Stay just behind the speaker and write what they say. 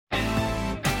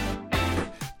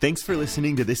Thanks for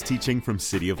listening to this teaching from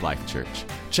City of Life Church.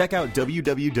 Check out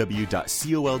www.col.tv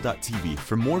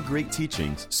for more great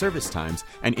teachings, service times,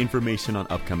 and information on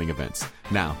upcoming events.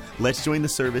 Now, let's join the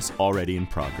service already in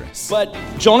progress. But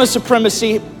Jonah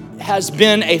Supremacy has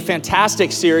been a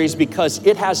fantastic series because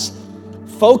it has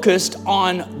focused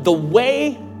on the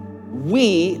way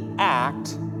we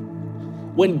act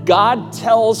when God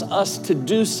tells us to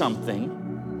do something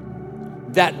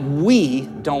that we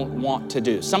don't want to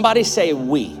do. Somebody say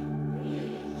we.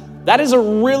 That is a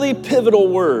really pivotal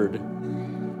word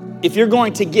if you're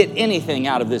going to get anything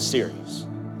out of this series.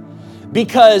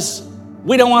 Because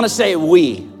we don't want to say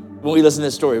we when we listen to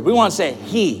this story. We want to say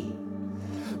he.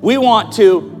 We want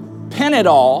to pin it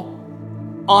all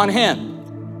on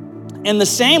him. In the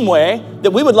same way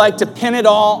that we would like to pin it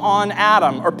all on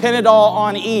Adam or pin it all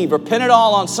on Eve or pin it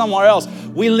all on somewhere else.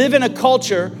 We live in a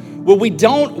culture where we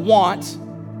don't want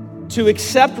to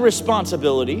accept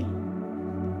responsibility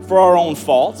for our own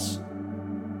faults.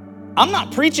 I'm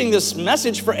not preaching this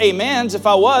message for amens. If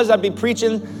I was, I'd be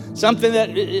preaching something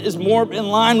that is more in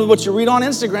line with what you read on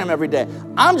Instagram every day.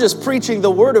 I'm just preaching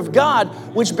the Word of God,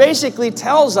 which basically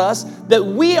tells us that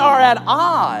we are at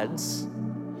odds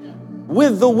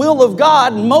with the will of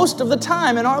God most of the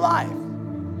time in our life.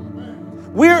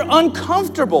 We're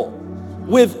uncomfortable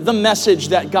with the message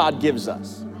that God gives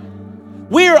us.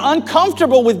 We are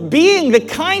uncomfortable with being the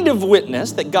kind of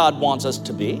witness that God wants us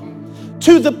to be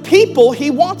to the people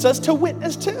He wants us to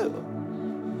witness to.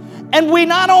 And we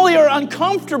not only are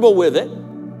uncomfortable with it,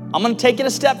 I'm going to take it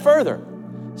a step further.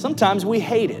 Sometimes we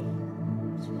hate it.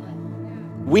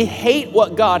 We hate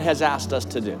what God has asked us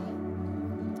to do.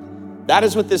 That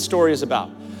is what this story is about.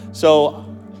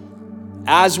 So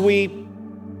as we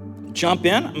jump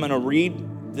in, I'm going to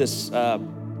read this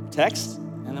text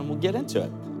and then we'll get into it.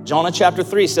 Jonah chapter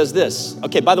 3 says this.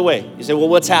 Okay, by the way, you say, well,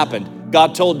 what's happened?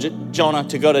 God told Jonah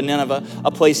to go to Nineveh, a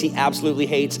place he absolutely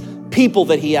hates, people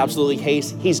that he absolutely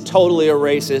hates. He's totally a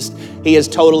racist. He is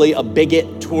totally a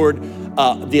bigot toward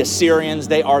the Assyrians.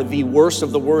 They are the worst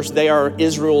of the worst. They are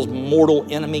Israel's mortal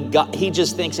enemy. God, he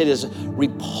just thinks it is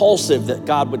repulsive that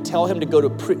God would tell him to go to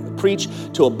preach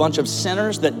to a bunch of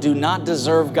sinners that do not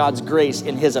deserve God's grace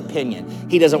in his opinion.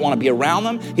 He doesn't want to be around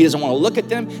them. He doesn't want to look at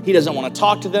them. He doesn't want to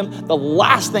talk to them. The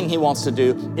last thing he wants to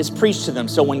do is preach to them.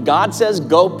 So when God says,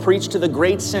 go preach to the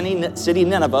great city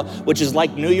Nineveh, which is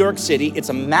like New York City, it's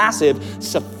a massive,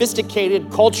 sophisticated,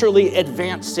 culturally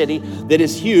advanced city that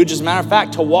is huge. As a matter of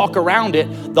fact, to walk around it,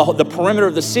 the perimeter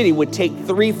of the city would take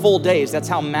 3 full days. That's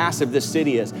how massive this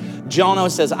city is. Jonah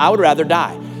says, I would rather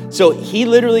die. So he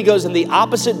literally goes in the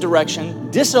opposite direction,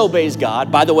 disobeys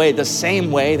God, by the way, the same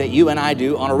way that you and I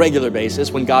do on a regular basis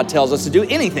when God tells us to do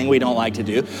anything we don't like to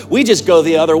do. We just go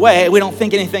the other way. We don't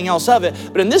think anything else of it.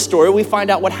 But in this story, we find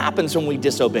out what happens when we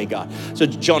disobey God. So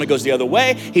Jonah goes the other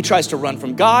way. He tries to run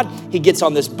from God. He gets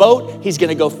on this boat. He's going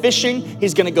to go fishing.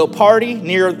 He's going to go party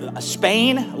near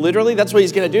Spain. Literally, that's what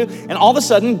he's going to do. And all of a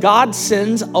sudden, God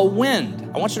sends a wind.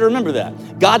 I want you to remember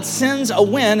that. God sends a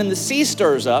wind and the sea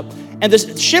stirs up. And the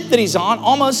ship that he's on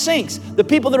almost sinks. The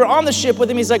people that are on the ship with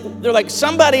him, they're like,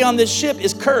 somebody on this ship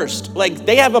is cursed. Like,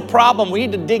 they have a problem. We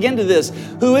need to dig into this.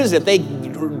 Who is it? They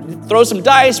throw some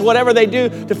dice, whatever they do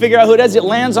to figure out who it is. It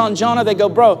lands on Jonah. They go,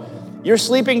 bro, you're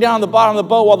sleeping down on the bottom of the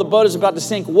boat while the boat is about to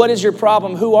sink. What is your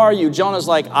problem? Who are you? Jonah's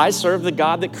like, I serve the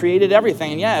God that created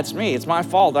everything. And yeah, it's me. It's my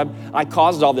fault. I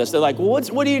caused all this. They're like, well,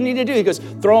 what do you need to do? He goes,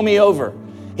 throw me over.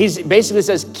 He basically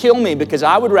says, kill me because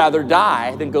I would rather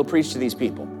die than go preach to these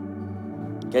people.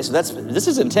 Okay, so this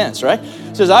is intense, right?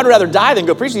 He says, I'd rather die than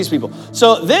go preach to these people.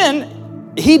 So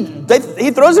then he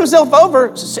throws himself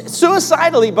over,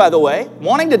 suicidally, by the way,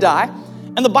 wanting to die.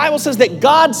 And the Bible says that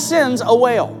God sends a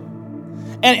whale.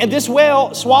 And this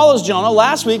whale swallows Jonah.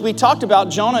 Last week, we talked about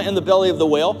Jonah in the belly of the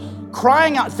whale,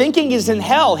 crying out, thinking he's in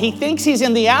hell. He thinks he's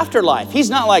in the afterlife. He's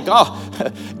not like, oh,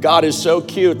 God is so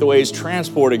cute the way he's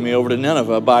transporting me over to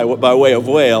Nineveh by way of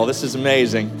whale. This is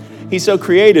amazing. He's so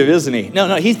creative, isn't he?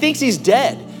 No, he thinks he's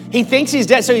dead. He thinks he's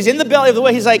dead. So he's in the belly of the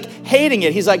whale. He's like hating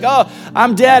it. He's like, oh,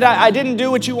 I'm dead. I didn't do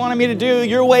what you wanted me to do.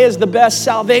 Your way is the best.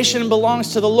 Salvation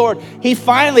belongs to the Lord. He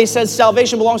finally says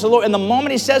salvation belongs to the Lord. And the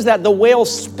moment he says that, the whale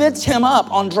spits him up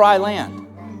on dry land.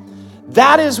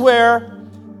 That is where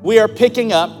we are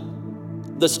picking up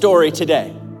the story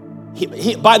today.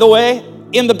 By the way,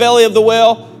 in the belly of the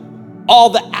whale,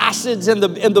 all the acids in the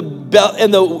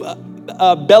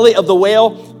belly of the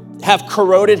whale have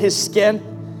corroded his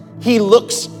skin. He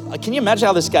looks, can you imagine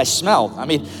how this guy smelled? I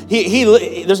mean,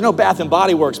 there's no Bath and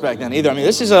Body Works back then either. I mean,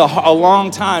 this is a long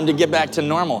time to get back to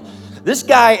normal. This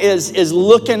guy is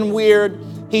looking weird.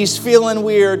 He's feeling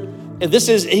weird. And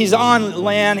he's on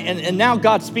land, and now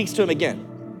God speaks to him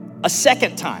again. a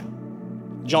second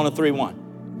time. Jonah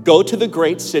 3:1. Go to the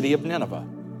great city of Nineveh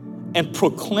and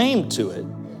proclaim to it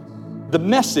the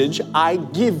message I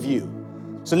give you.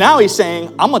 So now he's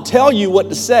saying, I'm going to tell you what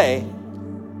to say,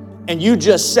 and you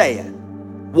just say it.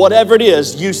 Whatever it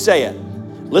is, you say it.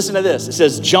 Listen to this. It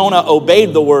says, Jonah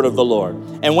obeyed the word of the Lord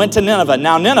and went to Nineveh.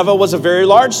 Now, Nineveh was a very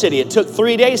large city. It took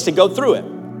 3 days to go through it.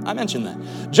 I mentioned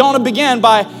that. Jonah began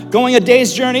by going a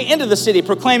day's journey into the city,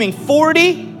 proclaiming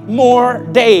 40 more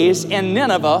days and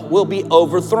Nineveh will be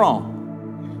overthrown.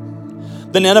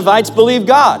 The Ninevites believed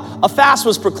God. A fast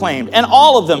was proclaimed, and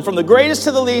all of them, from the greatest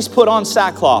to the least, put on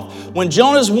sackcloth. When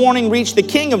Jonah's warning reached the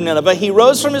king of Nineveh, he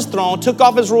rose from his throne, took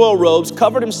off his royal robes,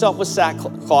 covered himself with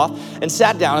sackcloth, and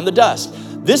sat down in the dust.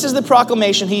 This is the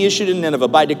proclamation he issued in Nineveh.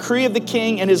 By decree of the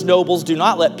king and his nobles, do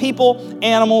not let people,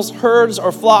 animals, herds,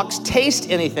 or flocks taste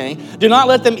anything. Do not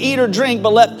let them eat or drink,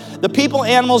 but let the people,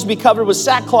 animals be covered with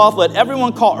sackcloth. Let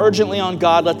everyone call urgently on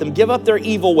God. Let them give up their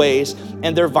evil ways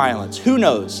and their violence. Who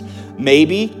knows?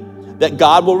 Maybe that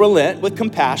God will relent with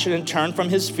compassion and turn from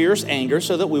his fierce anger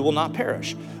so that we will not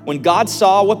perish. When God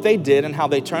saw what they did and how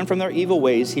they turned from their evil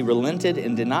ways, he relented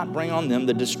and did not bring on them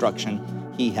the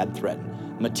destruction he had threatened.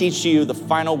 I'm going to teach to you the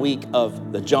final week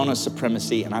of the Jonah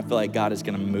Supremacy, and I feel like God is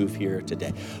going to move here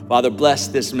today. Father, bless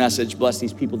this message. Bless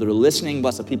these people that are listening.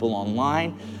 Bless the people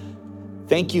online.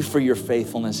 Thank you for your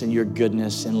faithfulness and your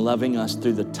goodness in loving us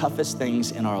through the toughest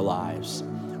things in our lives.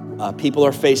 People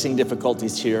are facing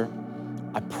difficulties here.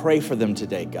 I pray for them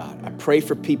today, God. I pray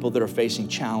for people that are facing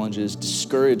challenges,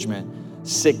 discouragement,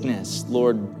 sickness,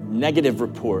 Lord, negative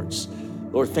reports,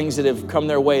 Lord, things that have come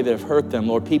their way that have hurt them,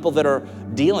 Lord, people that are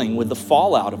dealing with the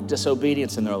fallout of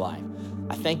disobedience in their life.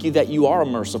 I thank you that you are a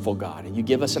merciful God and you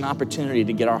give us an opportunity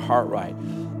to get our heart right.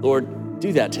 Lord,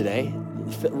 do that today.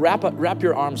 Wrap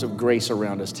your arms of grace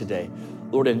around us today,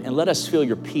 Lord, and let us feel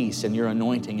your peace and your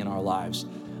anointing in our lives.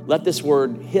 Let this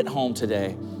word hit home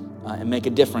today and make a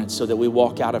difference so that we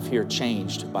walk out of here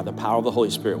changed by the power of the Holy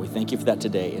Spirit. We thank you for that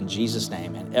today in Jesus'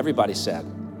 name. And everybody said,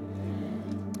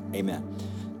 amen.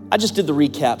 I just did the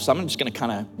recap, so I'm just going to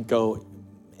kind of go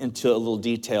into a little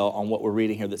detail on what we're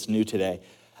reading here that's new today.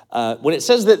 When it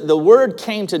says that the word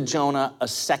came to Jonah a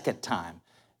second time,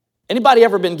 anybody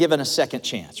ever been given a second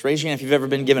chance? Raise your hand if you've ever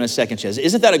been given a second chance.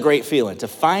 Isn't that a great feeling to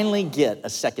finally get a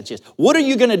second chance? What are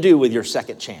you going to do with your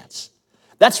second chance?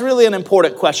 That's really an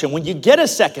important question. When you get a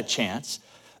second chance,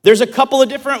 there's a couple of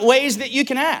different ways that you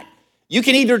can act. You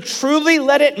can either truly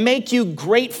let it make you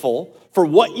grateful for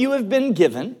what you have been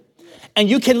given, and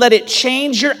you can let it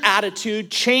change your attitude,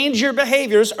 change your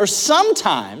behaviors, or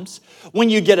sometimes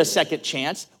when you get a second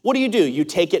chance, what do? You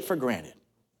take it for granted.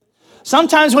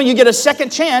 Sometimes when you get a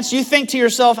second chance, you think to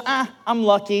yourself, I'm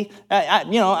lucky.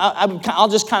 I'll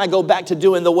just kind of go back to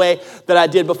doing the way that I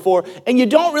did before. And you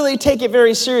don't really take it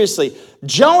very seriously.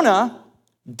 Jonah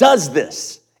does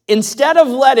this. Instead of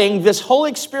letting this whole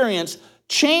experience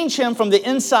change him from the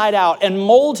inside out and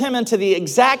mold him into the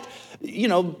exact,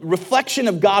 reflection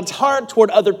of God's heart toward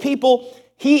other people,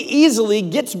 he easily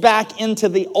gets back into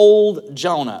the old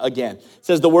Jonah again. It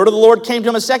says the word of the Lord came to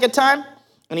him a second time.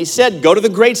 And he said, go to the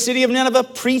great city of Nineveh,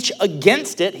 preach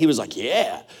against it. He was like,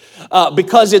 yeah,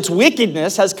 because its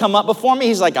wickedness has come up before me.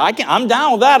 He's like, I'm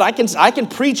down with that. I can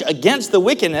preach against the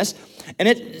wickedness. And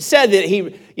it said that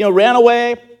he, ran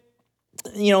away,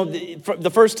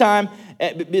 the first time.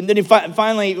 And then he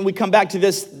finally, we come back to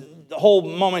this whole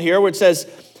moment here where it says,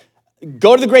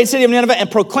 go to the great city of Nineveh and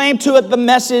proclaim to it the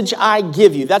message I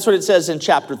give you. That's what it says in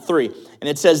chapter 3. And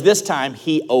it says this time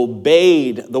he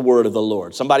obeyed the word of the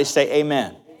Lord. Somebody say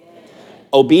amen.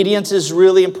 Obedience is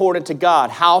really important to God.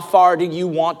 How far do you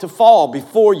want to fall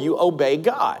before you obey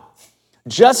God?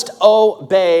 Just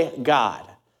obey God.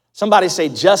 Somebody say,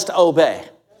 just obey.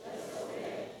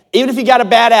 Even if you got a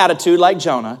bad attitude like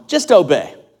Jonah, just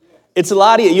obey. It's a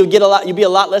lot easier. You'll be a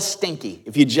lot less stinky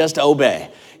if you just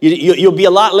obey. You'll be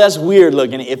a lot less weird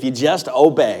looking if you just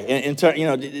obey.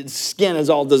 Skin is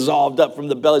all dissolved up from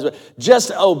the belly.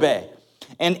 Just obey.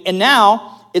 And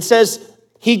now it says,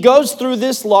 he goes through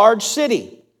this large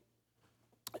city.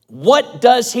 What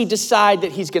does he decide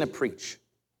that he's going to preach?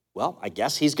 Well, I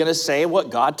guess he's going to say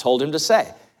what God told him to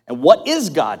say. And what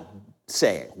is God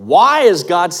saying? Why is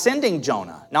God sending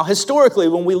Jonah? Now, historically,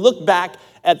 when we look back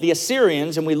at the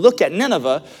Assyrians and we look at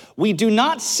Nineveh, we do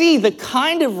not see the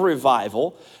kind of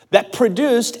revival that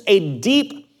produced a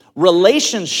deep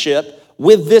relationship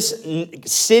with this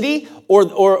city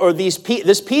or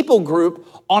this people group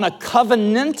on a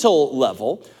covenantal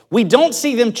level. We don't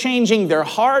see them changing their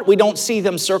heart. We don't see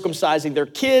them circumcising their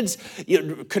kids,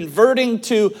 converting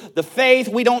to the faith.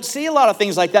 We don't see a lot of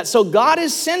things like that. So God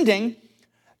is sending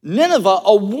Nineveh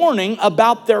a warning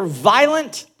about their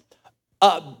violent,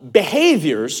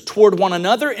 behaviors toward one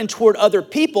another and toward other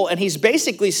people. And he's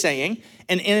basically saying,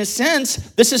 and in a sense,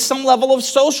 this is some level of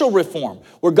social reform,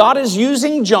 where God is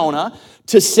using Jonah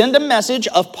to send a message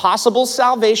of possible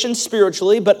salvation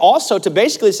spiritually, but also to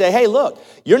basically say, hey, look,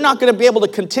 you're not going to be able to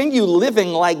continue living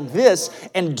like this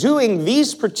and doing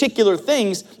these particular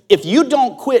things. If you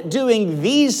don't quit doing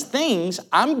these things,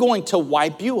 I'm going to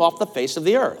wipe you off the face of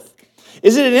the earth.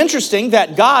 Isn't it interesting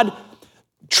that God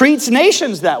treats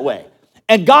nations that way?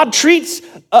 And God treats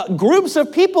groups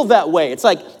of people that way. It's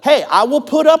like, hey, I will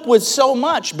put up with so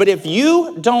much, but if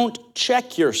you don't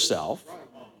check yourself,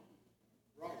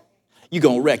 you're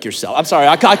going to wreck yourself. I'm sorry,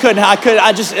 I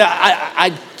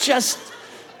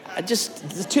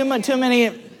just too many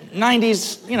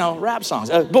 90s, rap songs.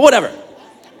 But whatever.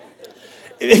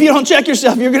 If you don't check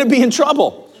yourself, you're going to be in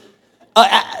trouble.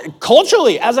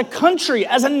 Culturally, as a country,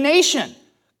 as a nation,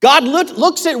 God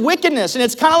looks at wickedness, and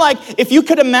it's kind of like if you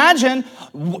could imagine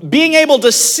being able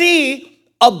to see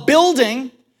a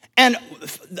building and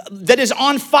that is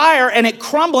on fire and it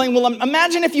crumbling. Well,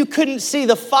 imagine if you couldn't see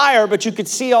the fire, but you could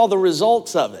see all the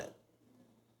results of it.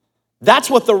 That's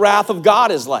what the wrath of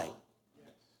God is like.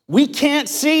 We can't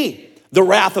see the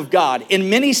wrath of God in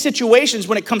many situations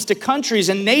when it comes to countries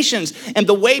and nations and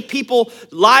the way people's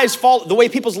lives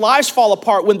fall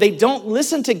apart when they don't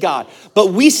listen to God.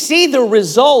 But we see the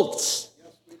results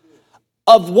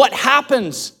of what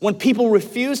happens when people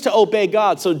refuse to obey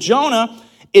God. So Jonah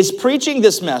is preaching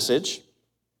this message,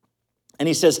 and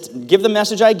he says, give the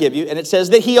message I give you. And it says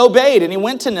that he obeyed and he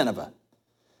went to Nineveh.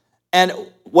 And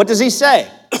what does he say?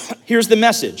 Here's the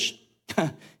message.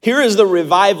 Here is the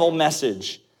revival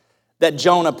message that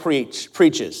Jonah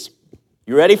preaches.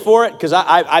 You ready for it? Because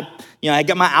I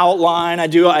got my outline. I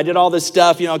did all this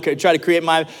stuff. Try to create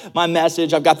my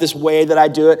message. I've got this way that I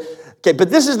do it. Okay,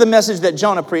 but this is the message that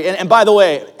Jonah preached. And by the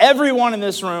way, everyone in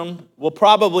this room will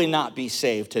probably not be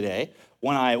saved today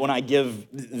when I give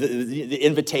the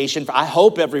invitation. I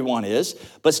hope everyone is.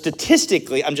 But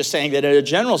statistically, I'm just saying that in a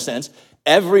general sense,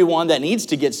 everyone that needs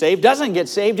to get saved doesn't get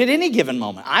saved at any given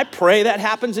moment. I pray that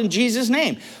happens in Jesus'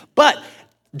 name. But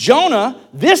Jonah,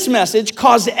 this message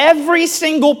caused every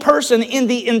single person in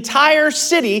the entire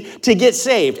city to get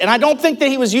saved. And I don't think that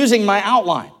he was using my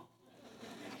outline.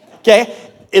 Okay?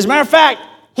 As a matter of fact,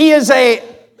 he is a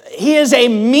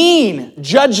mean,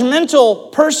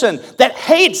 judgmental person that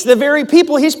hates the very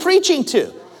people he's preaching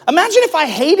to. Imagine if I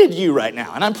hated you right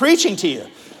now and I'm preaching to you.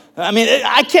 I mean,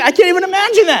 I can't even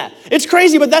imagine that. It's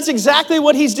crazy, but that's exactly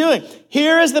what he's doing.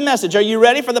 Here is the message. Are you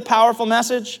ready for the powerful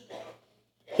message?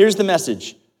 Here's the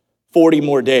message. 40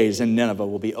 more days and Nineveh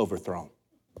will be overthrown.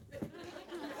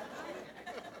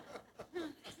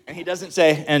 And he doesn't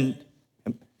say, and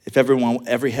if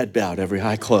every head bowed, every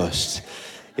eye closed,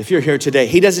 if you're here today,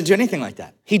 he doesn't do anything like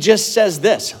that. He just says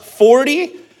this,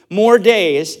 40 more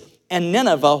days and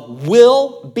Nineveh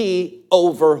will be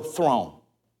overthrown.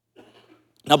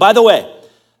 Now, by the way,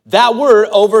 that word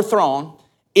overthrown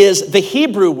is the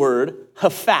Hebrew word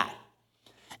hafat.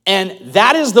 And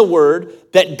that is the word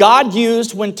that God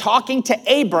used when talking to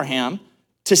Abraham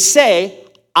to say,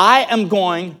 I am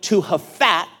going to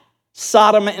hafat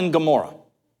Sodom and Gomorrah.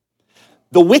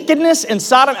 The wickedness in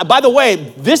Sodom, by the way,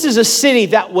 this is a city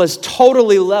that was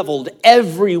totally leveled.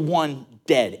 Everyone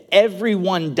dead.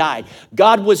 Everyone died.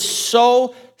 God was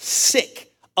so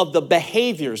sick of the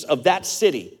behaviors of that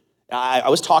city. I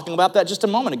was talking about that just a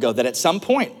moment ago, that at some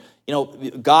point,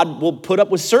 God will put up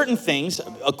with certain things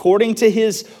according to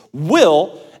his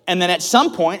will, and then at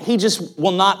some point, he just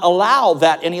will not allow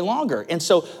that any longer. And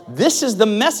so this is the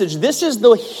message. This is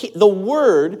the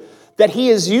word that he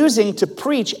is using to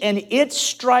preach, and it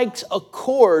strikes a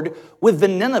chord with the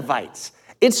Ninevites.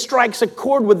 It strikes a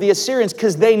chord with the Assyrians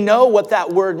because they know what that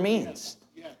word means.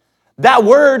 That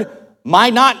word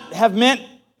might not have meant,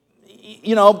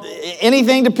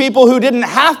 anything to people who didn't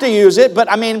have to use it,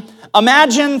 but I mean,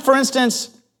 imagine, for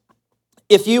instance,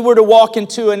 if you were to walk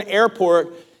into an airport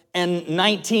in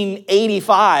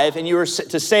 1985 and you were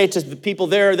to say to the people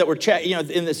there that were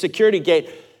in the security gate,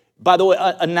 by the way,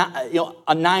 a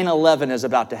 9/11 is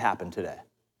about to happen today.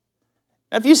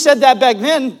 If you said that back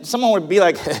then, someone would be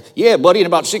like, yeah, buddy, in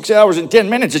about 6 hours and 10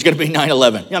 minutes, it's going to be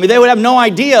 9/11. They would have no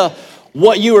idea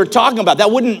what you were talking about.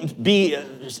 That wouldn't be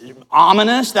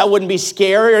ominous. That wouldn't be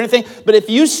scary or anything. But if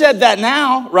you said that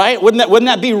now, right, wouldn't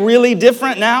that be really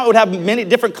different now? It would have many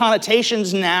different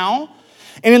connotations now.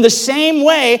 And in the same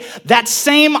way, that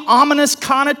same ominous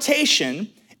connotation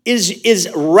is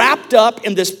wrapped up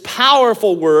in this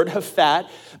powerful word, hafat,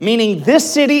 meaning this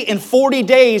city in 40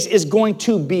 days is going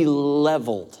to be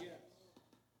leveled.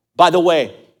 By the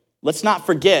way, let's not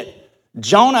forget,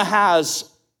 Jonah has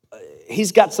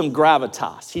he's got some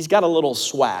gravitas. He's got a little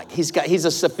swag. He's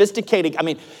a sophisticated,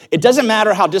 it doesn't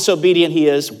matter how disobedient he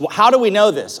is. How do we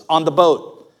know this? On the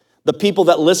boat, the people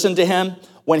that listened to him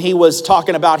when he was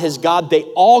talking about his God, they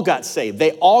all got saved.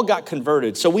 They all got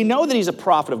converted. So we know that he's a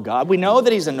prophet of God. We know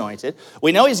that he's anointed.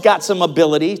 We know he's got some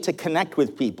ability to connect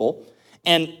with people.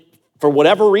 And for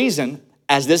whatever reason,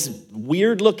 as this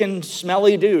weird-looking,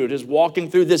 smelly dude is walking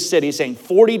through this city saying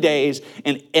 40 days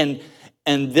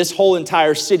and this whole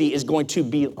entire city is going to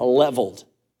be leveled,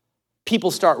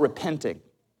 people start repenting,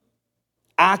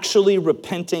 actually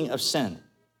repenting of sin.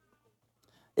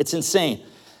 It's insane.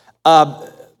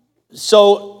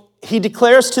 So he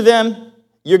declares to them,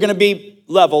 you're going to be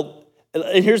leveled.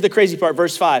 And here's the crazy part,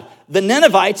 verse 5. The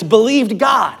Ninevites believed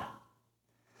God.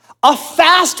 A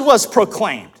fast was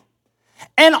proclaimed.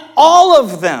 And all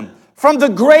of them, from the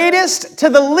greatest to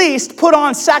the least, put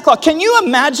on sackcloth. Can you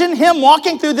imagine him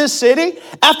walking through this city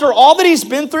after all that he's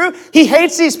been through? He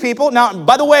hates these people. Now,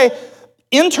 by the way,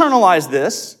 internalize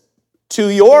this to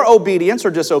your obedience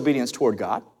or disobedience toward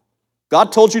God.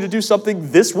 God told you to do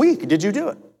something this week. Did you do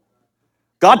it?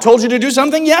 God told you to do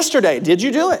something yesterday. Did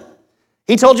you do it?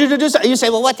 He told you to do something. You say,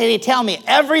 well, what did he tell me?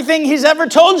 Everything he's ever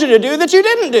told you to do that you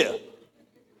didn't do.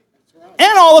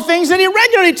 And all the things that he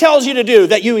regularly tells you to do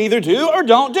that you either do or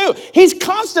don't do. He's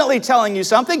constantly telling you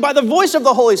something by the voice of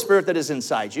the Holy Spirit that is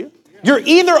inside you. You're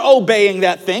either obeying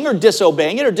that thing or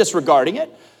disobeying it or disregarding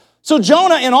it. So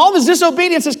Jonah, in all of his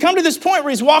disobedience, has come to this point where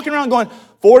he's walking around going,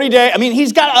 40 days.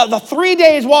 He's got the 3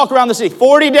 days walk around the city.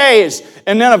 40 days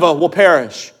and Nineveh will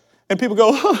perish. And people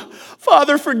go, oh,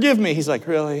 Father, forgive me. He's like,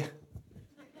 really?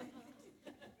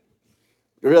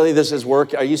 Really, this is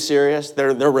work? Are you serious?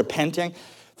 They're repenting.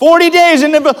 40 days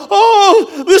and Nineveh,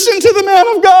 oh, listen to the man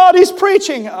of God. He's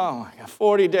preaching. Oh, my God,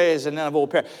 40 days and Nineveh will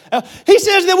perish. He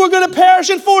says that we're going to perish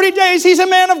in 40 days. He's a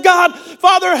man of God.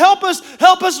 Father, help us,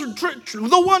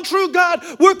 the one true God.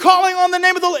 We're calling on the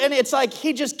name of the Lord. And it's like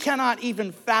he just cannot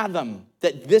even fathom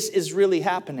that this is really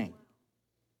happening.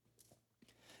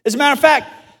 As a matter of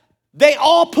fact, they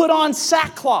all put on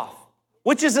sackcloth,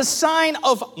 which is a sign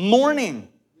of mourning,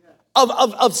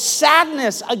 of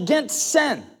sadness against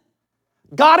sin.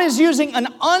 God is using an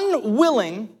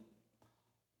unwilling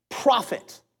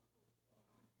prophet.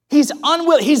 He's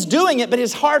unwilling. He's doing it, but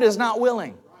his heart is not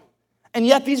willing. And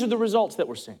yet these are the results that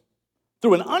we're seeing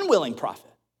through an unwilling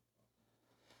prophet.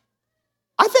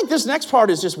 I think this next part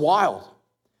is just wild.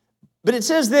 But it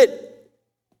says that,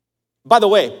 by the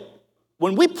way,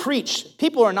 when we preach,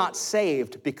 people are not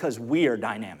saved because we are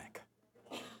dynamic.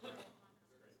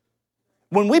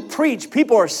 When we preach,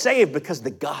 people are saved because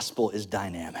the gospel is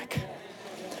dynamic.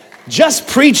 Just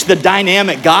preach the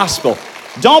dynamic gospel.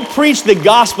 Don't preach the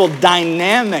gospel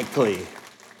dynamically.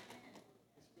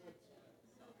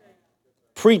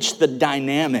 Preach the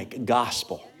dynamic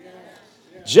gospel.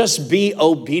 Just be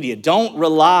obedient. Don't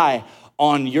rely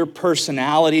on your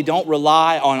personality. Don't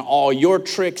rely on all your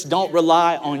tricks. Don't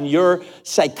rely on your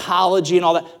psychology and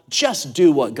all that. Just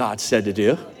do what God said to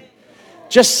do.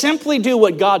 Just simply do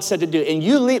what God said to do. And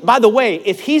you leave. By the way,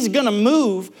 if he's going to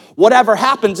move, whatever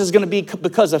happens is going to be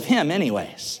because of him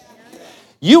anyways.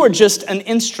 You are just an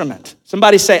instrument.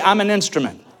 Somebody say, I'm an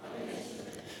instrument.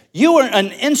 You are an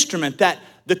instrument that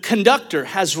the conductor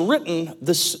has written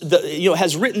this,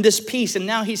 has written this piece, and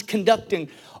now he's conducting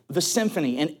the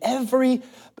symphony. And every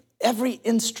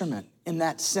instrument in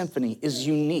that symphony is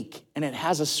unique, and it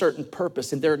has a certain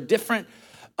purpose. And there are different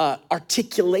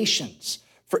articulations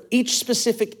for each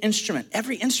specific instrument.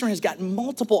 Every instrument has got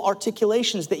multiple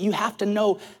articulations that you have to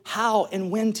know how and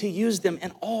when to use them,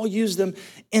 and all use them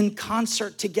in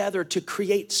concert together to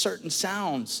create certain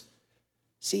sounds.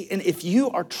 See, and if you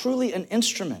are truly an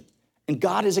instrument and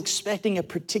God is expecting a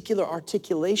particular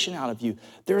articulation out of you,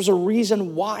 there's a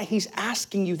reason why he's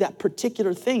asking you that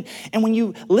particular thing. And when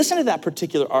you listen to that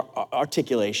particular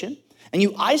articulation and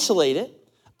you isolate it,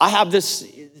 I have this,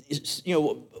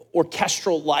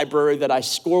 orchestral library that I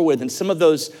score with, and some of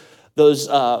those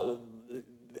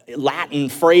Latin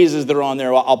phrases that are on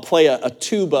there, I'll play a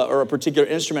tuba or a particular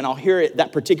instrument, I'll hear it,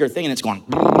 that particular thing, and it's going,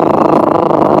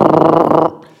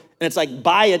 and it's like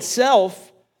by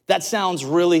itself, that sounds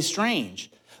really strange.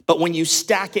 But when you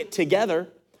stack it together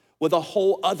with a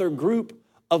whole other group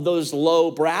of those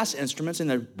low brass instruments,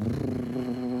 and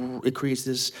it creates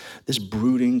this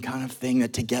brooding kind of thing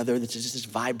that together, that's just this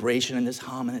vibration and this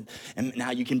hum, and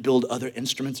now you can build other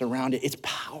instruments around it. It's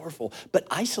powerful, but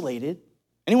isolated.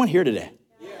 Anyone here today?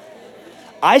 Yeah.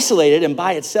 Isolated and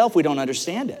by itself, we don't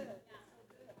understand it.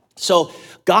 So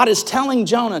God is telling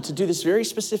Jonah to do this very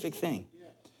specific thing.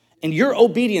 And your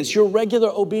obedience, your regular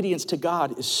obedience to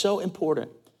God is so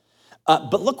important.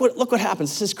 But look what happens.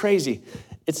 This is crazy.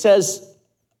 It says,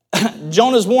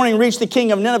 Jonah's warning reached the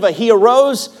king of Nineveh. He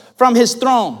arose from his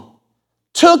throne,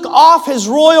 took off his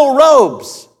royal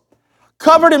robes,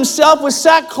 covered himself with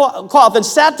sackcloth, and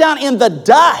sat down in the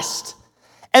dust.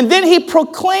 And then he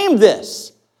proclaimed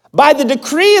this: by the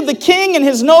decree of the king and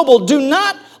his noble, do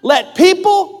not let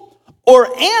people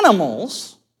or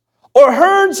animals or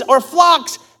herds or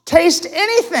flocks taste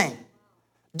anything.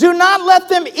 Do not let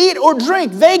them eat or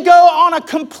drink. They go on a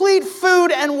complete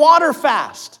food and water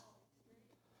fast.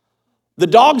 The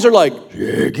dogs are like,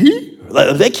 Jackie?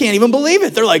 They can't even believe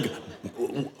it. They're like,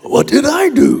 what did I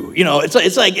do? You know,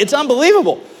 it's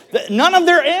unbelievable. None of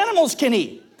their animals can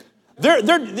eat.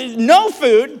 They're no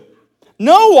food,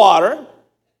 no water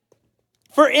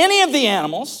for any of the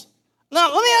animals.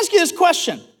 Now, let me ask you this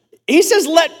question. He says,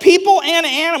 let people and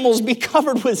animals be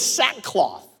covered with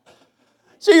sackcloth.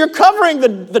 So you're covering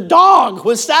the dog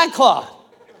with sackcloth.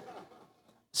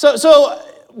 So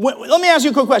let me ask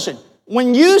you a quick question.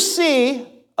 When you see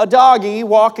a doggy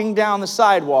walking down the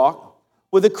sidewalk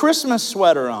with a Christmas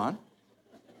sweater on,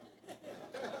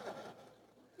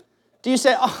 do you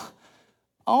say,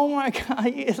 oh my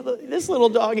God, this little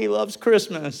doggy loves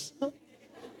Christmas?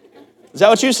 Is that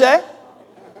what you say?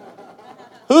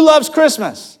 Who loves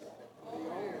Christmas?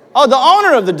 Oh, the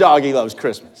owner of the doggy loves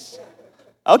Christmas.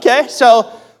 Okay,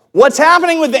 so what's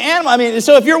happening with the animal? I mean,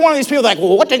 so if you're one of these people like,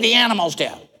 well, what did the animals do?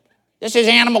 This is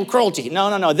animal cruelty.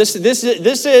 No. This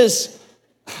is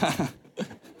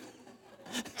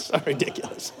so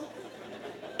ridiculous.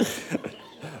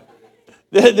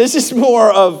 This is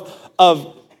more of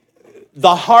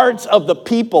the hearts of the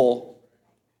people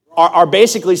are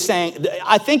basically saying,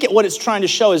 I think what it's trying to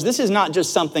show is this is not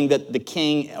just something that the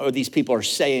king or these people are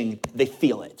saying, they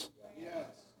feel it.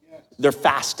 They're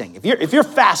fasting. If you're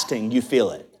fasting, you feel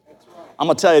it. I'm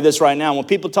going to tell you this right now. When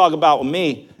people talk about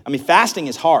me, fasting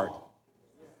is hard.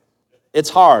 It's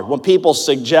hard. When people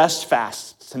suggest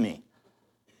fasts to me,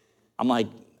 I'm like,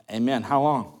 amen, how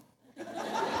long?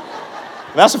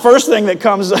 That's the first thing that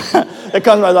comes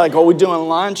like, are we doing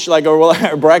lunch, like,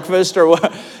 or breakfast, or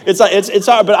what? It's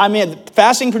hard, but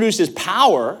fasting produces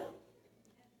power,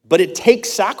 but it takes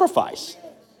sacrifice.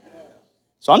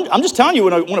 So I'm just telling you,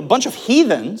 when a bunch of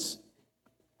heathens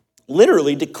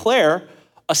literally declare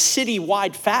a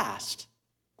citywide fast,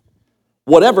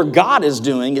 whatever God is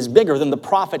doing is bigger than the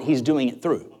prophet he's doing it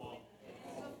through.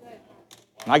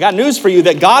 And I got news for you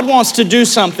that God wants to do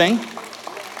something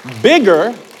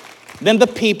bigger than the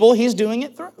people he's doing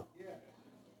it through.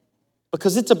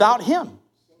 Because it's about him.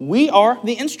 We are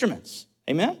the instruments.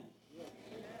 Amen?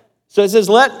 So it says,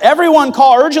 let everyone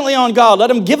call urgently on God. Let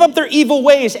them give up their evil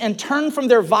ways and turn from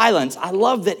their violence. I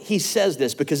love that he says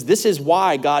this because this is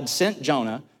why God sent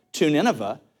Jonah to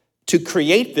Nineveh, to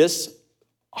create this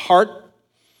heart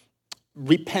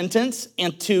repentance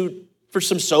and for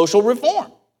some social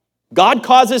reform. God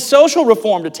causes social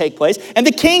reform to take place, and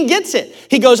the king gets it.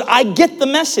 He goes, I get the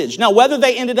message. Now, whether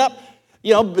they ended up,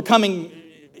 becoming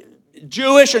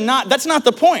Jewish or not, that's not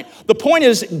the point. The point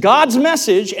is God's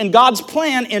message and God's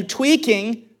plan in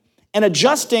tweaking and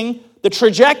adjusting the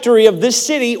trajectory of this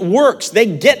city works. They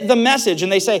get the message,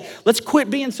 and they say, let's quit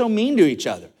being so mean to each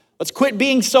other. Let's quit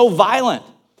being so violent.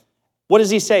 What does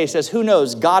he say? He says, who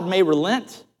knows? God may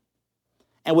relent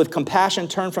and with compassion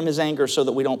turn from his anger so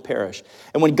that we don't perish.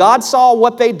 And when God saw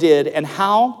what they did and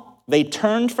how they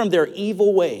turned from their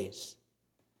evil ways,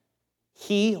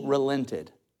 he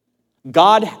relented.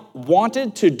 God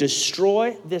wanted to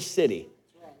destroy this city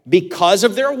because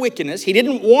of their wickedness. He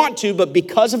didn't want to, but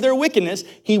because of their wickedness,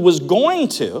 he was going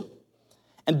to.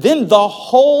 And then the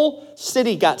whole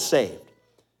city got saved.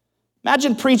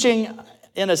 Imagine preaching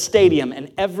in a stadium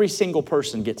and every single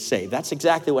person gets saved. That's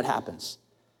exactly what happens.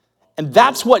 And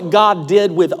that's what God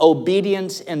did with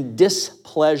obedience and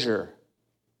displeasure.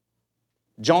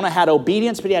 Jonah had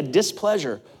obedience, but he had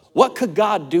displeasure. What could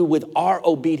God do with our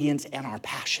obedience and our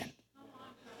passion?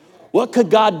 What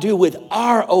could God do with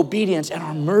our obedience and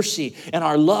our mercy and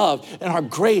our love and our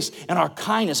grace and our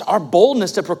kindness, our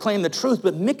boldness to proclaim the truth,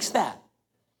 but mix that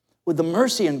with the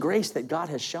mercy and grace that God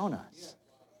has shown us?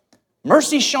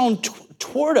 Mercy shown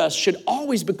toward us should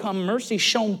always become mercy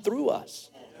shown through us.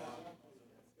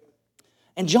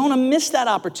 And Jonah missed that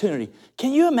opportunity.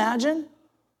 Can you imagine?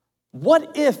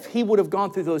 What if he would have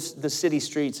gone through the city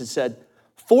streets and said,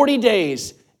 40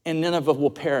 days and Nineveh will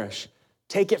perish.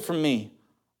 Take it from me.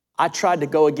 I tried to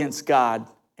go against God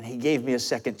and he gave me a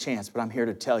second chance, but I'm here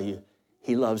to tell you,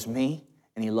 he loves me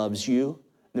and he loves you.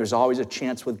 There's always a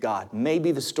chance with God.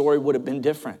 Maybe the story would have been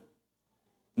different.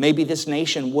 Maybe this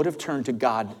nation would have turned to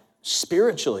God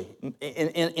spiritually,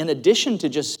 in addition to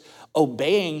just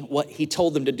obeying what he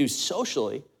told them to do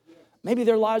socially. maybe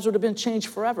their lives would have been changed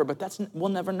forever, but we'll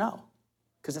never know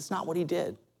because that's not what he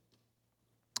did.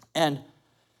 And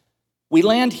we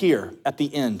land here at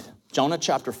the end, Jonah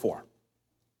chapter 4.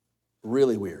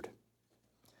 Really weird.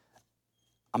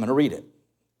 I'm going to read it. It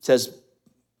says,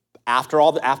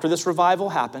 after this revival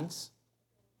happens,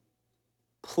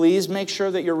 please make sure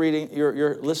that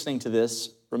you're listening to this,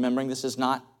 remembering this is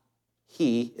not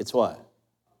he, it's what?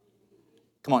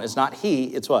 Come on, it's not he,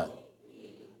 it's what?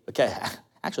 Okay,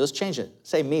 actually, let's change it.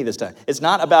 Say me this time. It's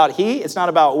not about he, it's not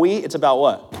about we, it's about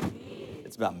what?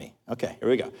 It's about me. Okay, here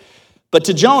we go. But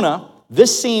to Jonah,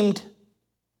 this seemed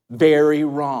very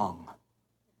wrong.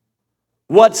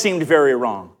 What seemed very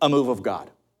wrong? A move of God.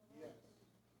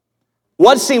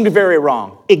 What seemed very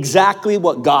wrong? Exactly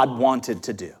what God wanted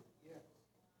to do.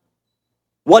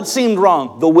 What seemed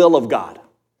wrong? The will of God.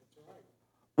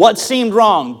 What seemed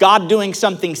wrong? God doing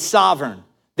something sovereign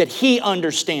that he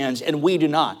understands and we do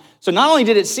not. So not only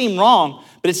did it seem wrong,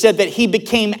 but it said that he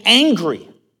became angry.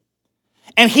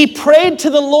 And he prayed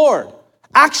to the Lord,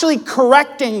 actually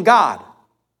correcting God.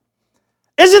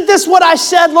 Isn't this what I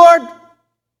said, Lord,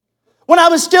 when I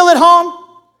was still at home?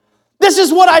 This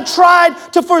is what I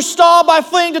tried to forestall by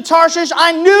fleeing to Tarshish.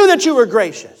 I knew that you were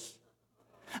gracious.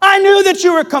 I knew that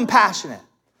you were compassionate,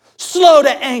 slow to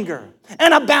anger,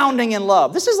 and abounding in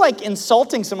love. This is like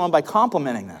insulting someone by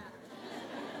complimenting them.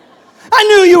 I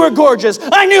knew you were gorgeous.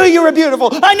 I knew you were beautiful.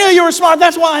 I knew you were smart.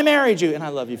 That's why I married you. And I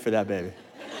love you for that, baby.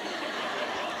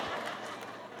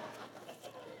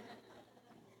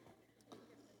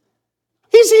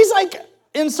 He's like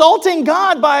insulting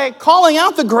God by calling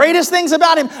out the greatest things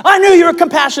about him. I knew you were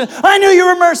compassionate. I knew you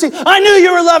were mercy. I knew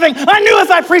you were loving. I knew if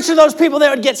I preached to those people, they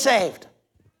would get saved.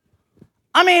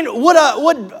 I mean, would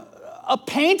a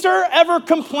painter ever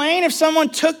complain if someone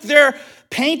took their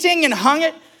painting and hung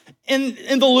it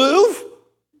in the Louvre?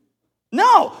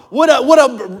 No. Would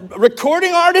a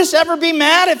recording artist ever be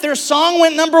mad if their song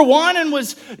went #1 and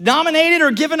was nominated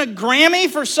or given a Grammy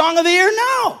for Song of the Year?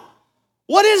 No.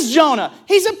 What is Jonah?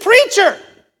 He's a preacher.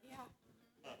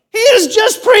 He has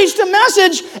just preached a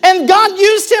message, and God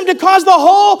used him to cause the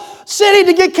whole city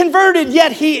to get converted,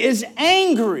 yet he is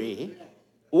angry.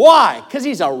 Why? Because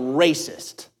he's a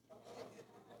racist.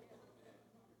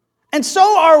 And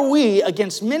so are we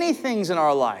against many things in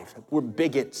our life. We're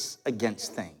bigots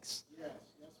against things.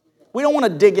 We don't want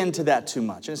to dig into that too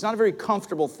much, and it's not a very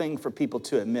comfortable thing for people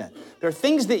to admit. There are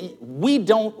things that we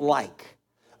don't like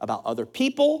about other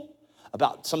people,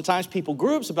 about sometimes people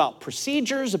groups, about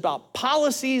procedures, about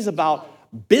policies, about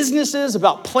businesses,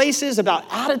 about places, about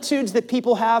attitudes that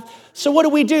people have. So what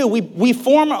do? We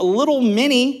form a little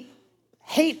mini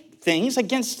hate things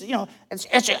against,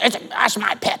 that's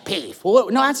my pet peeve. Well,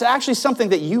 no, that's actually something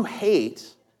that you hate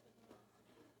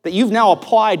that you've now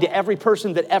applied to every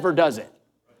person that ever does it.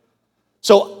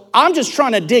 So I'm just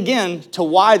trying to dig in to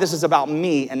why this is about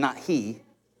me and not he,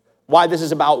 why this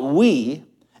is about we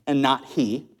and not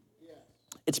he.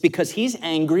 It's because he's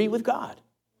angry with God.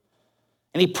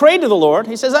 And he prayed to the Lord.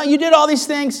 He says, you did all these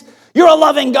things. You're a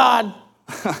loving God.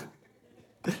 I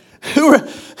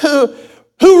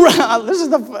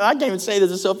can't even say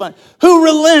this, it's so funny. Who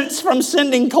relents from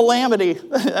sending calamity?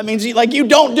 That means you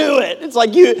don't do it. It's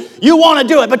like you want to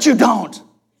do it, but you don't.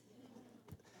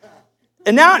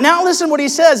 And now listen what he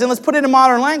says, and let's put it in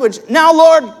modern language. Now,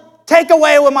 Lord, take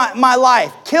away with my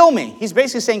life. Kill me. He's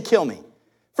basically saying, kill me.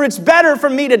 For it's better for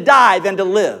me to die than to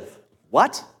live.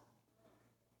 What?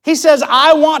 He says,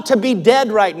 I want to be dead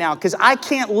right now because I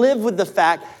can't live with the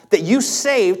fact that you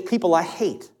saved people I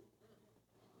hate.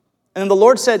 And then the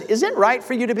Lord said, is it right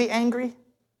for you to be angry?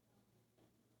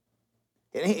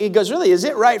 And he goes, really, is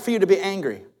it right for you to be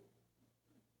angry?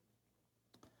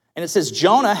 And it says,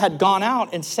 Jonah had gone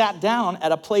out and sat down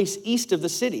at a place east of the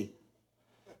city.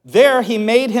 There he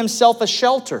made himself a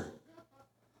shelter,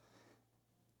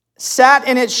 sat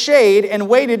in its shade, and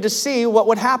waited to see what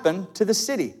would happen to the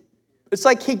city. It's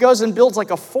like he goes and builds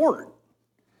like a fort.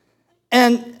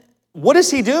 And what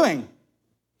is he doing?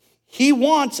 He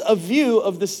wants a view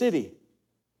of the city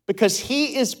because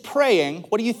he is praying.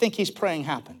 What do you think he's praying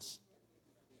happens?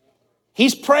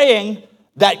 He's praying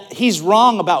that he's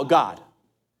wrong about God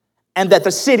and that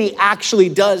the city actually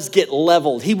does get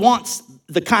leveled. He wants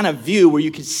the kind of view where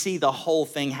you can see the whole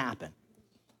thing happen.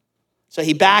 So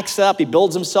he backs up, he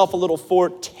builds himself a little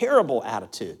fort. Terrible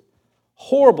attitude,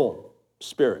 horrible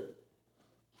spirit.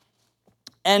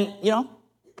 And,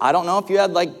 I don't know if you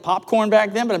had popcorn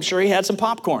back then, but I'm sure he had some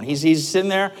popcorn. He's sitting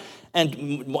there and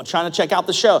trying to check out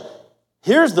the show.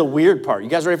 Here's the weird part. You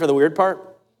guys ready for the weird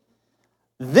part?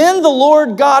 Then the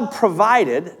Lord God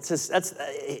provided,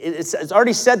 it's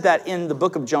already said that in the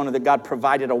book of Jonah that God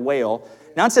provided a whale.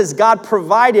 Now it says God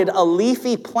provided a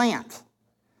leafy plant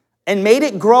and made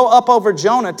it grow up over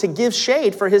Jonah to give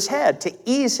shade for his head, to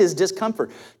ease his discomfort.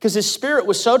 Because his spirit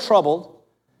was so troubled,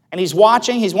 and he's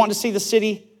watching, he's wanting to see the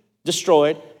city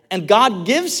destroyed, and God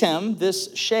gives him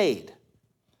this shade.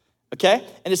 Okay?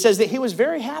 And it says that he was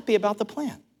very happy about the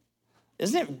plant.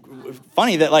 Isn't it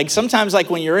funny that like sometimes like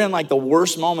when you're in like the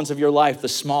worst moments of your life, the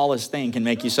smallest thing can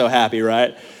make you so happy,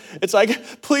 right? It's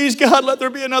like, please God, let there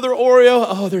be another Oreo.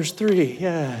 Oh, there's 3,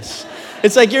 yes.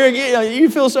 It's like you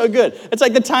feel so good. It's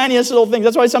like the tiniest little thing.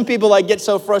 That's why some people like get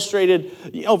so frustrated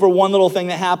over one little thing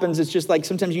that happens. It's just like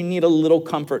sometimes you need a little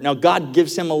comfort. Now God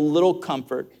gives him a little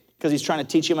comfort because he's trying to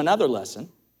teach him another lesson.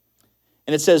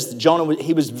 And it says Jonah,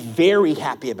 he was very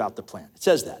happy about the plan. It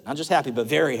says that, not just happy, but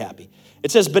very happy. It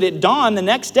says, but at dawn the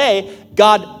next day,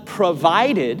 God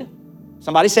provided,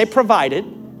 somebody say provided,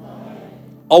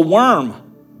 a worm,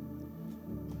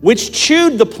 which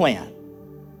chewed the plant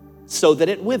so that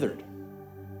it withered.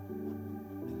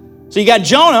 So you got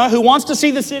Jonah who wants to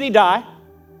see the city die.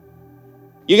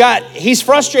 He's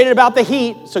frustrated about the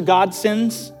heat, so God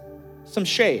sends some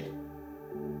shade.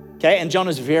 Okay, and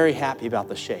Jonah's very happy about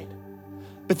the shade.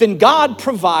 But then God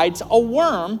provides a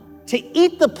worm to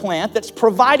eat the plant that's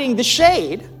providing the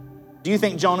shade. Do you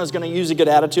think Jonah's going to use a good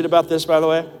attitude about this, by the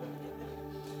way?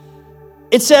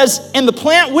 It says, and the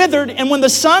plant withered, and when the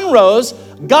sun rose,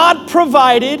 God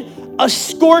provided a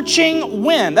scorching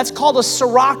wind. That's called a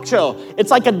sriracha.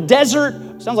 It's like a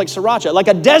desert, sounds like sriracha, like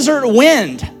a desert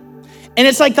wind. And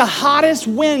it's like the hottest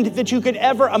wind that you could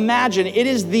ever imagine. It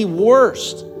is the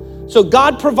worst. So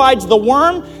God provides the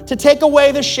worm to take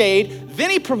away the shade. Then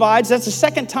he provides, that's the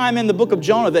second time in the book of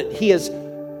Jonah that he has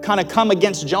kind of come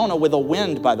against Jonah with a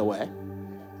wind, by the way.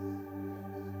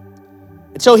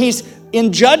 And so he's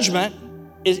in judgment,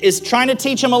 is trying to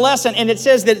teach him a lesson. And it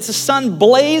says that the sun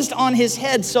blazed on his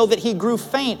head so that he grew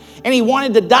faint and he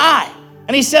wanted to die.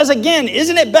 And he says again,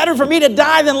 isn't it better for me to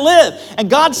die than live? And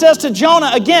God says to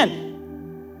Jonah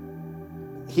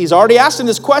again, he's already asked him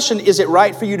this question, is it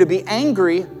right for you to be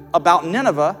angry about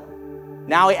Nineveh?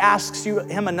 Now he asks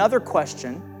him another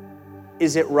question.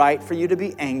 Is it right for you to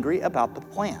be angry about the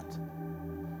plant?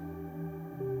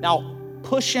 Now,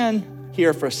 push in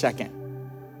here for a second.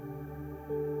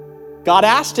 God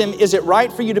asked him, is it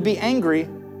right for you to be angry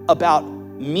about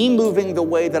me moving the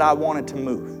way that I wanted to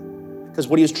move? Because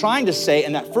what he was trying to say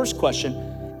in that first question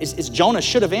is Jonah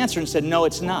should have answered and said, no,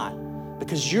 it's not.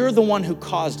 Because you're the one who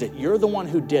caused it. You're the one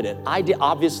who did it.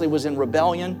 Obviously was in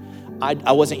rebellion.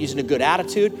 I wasn't using a good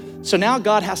attitude. So now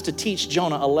God has to teach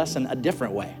Jonah a lesson a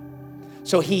different way.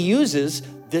 So he uses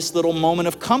this little moment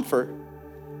of comfort.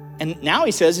 And now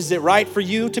he says, is it right for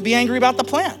you to be angry about the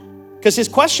plant? Because his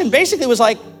question basically was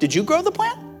like, did you grow the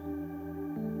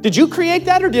plant? Did you create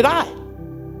that or did I?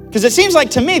 Because it seems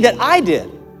like to me that I did.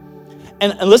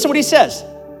 And listen what he says.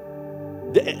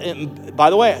 By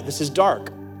the way, this is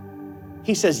dark.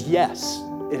 He says, yes,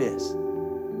 it is.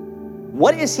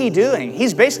 What is he doing?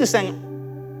 He's basically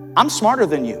saying, I'm smarter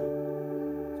than you.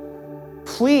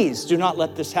 Please do not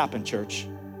let this happen, church.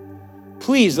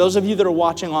 Please, those of you that are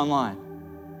watching online,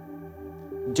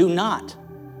 do not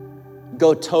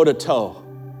go toe-to-toe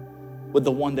with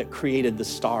the one that created the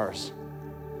stars.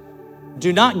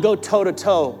 Do not go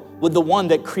toe-to-toe with the one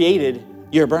that created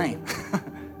your brain.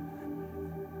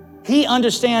 He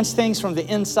understands things from the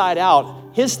inside out.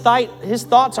 His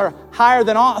thoughts are higher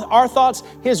than our thoughts.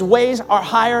 His ways are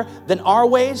higher than our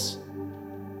ways.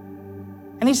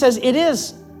 And he says, it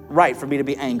is right for me to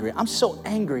be angry. I'm so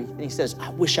angry. And he says,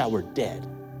 I wish I were dead.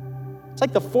 It's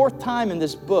like the 4th time in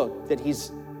this book that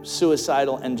he's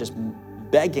suicidal and just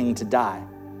begging to die.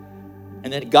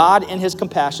 And then God, in his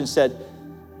compassion, said,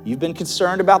 you've been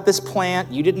concerned about this plant.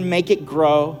 You didn't make it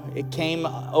grow. It came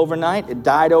overnight. It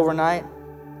died overnight.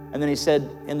 And then he said,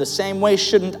 in the same way,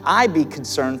 shouldn't I be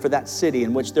concerned for that city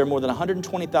in which there are more than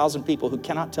 120,000 people who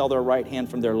cannot tell their right hand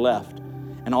from their left,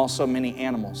 and also many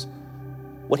animals?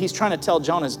 What he's trying to tell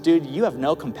Jonah is, dude, you have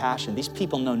no compassion. These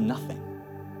people know nothing.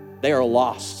 They are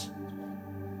lost.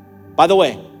 By the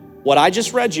way, what I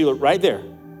just read you right there,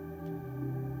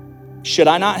 should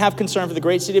I not have concern for the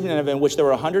great city of Nineveh in which there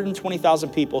were 120,000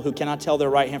 people who cannot tell their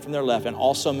right hand from their left, and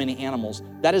also many animals?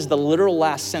 That is the literal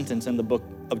last sentence in the book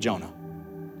of Jonah.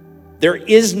 There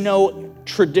is no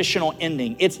traditional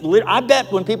ending. I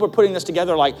bet when people are putting this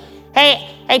together, like,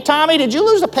 hey, Tommy, did you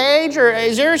lose a page, or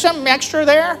is there something extra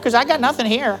there? Because I got nothing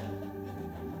here.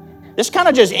 This kind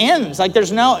of just ends. Like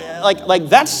there's no, like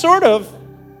that's sort of,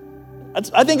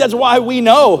 I think that's why we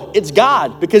know it's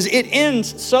God, because it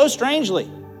ends so strangely.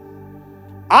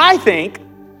 I think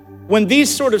when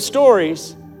these sort of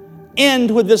stories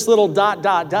end with this little ... The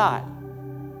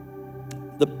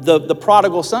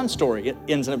prodigal son story, it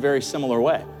ends in a very similar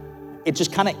way. It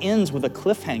just kind of ends with a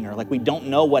cliffhanger, like we don't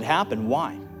know what happened.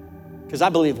 Why? Because I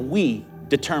believe we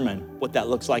determine what that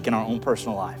looks like in our own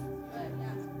personal life.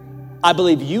 I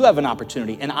believe you have an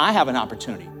opportunity, and I have an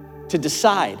opportunity to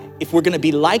decide if we're going to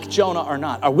be like Jonah or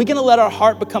not. Are we going to let our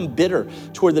heart become bitter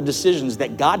toward the decisions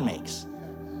that God makes?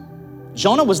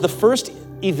 Jonah was the first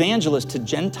evangelist to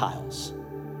Gentiles.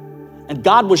 And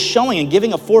God was showing and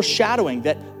giving a foreshadowing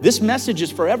that this message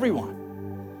is for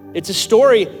everyone. It's a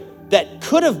story that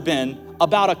could have been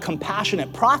about a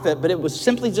compassionate prophet, but it was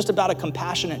simply just about a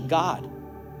compassionate God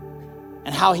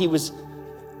and how he was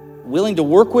willing to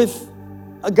work with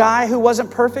a guy who wasn't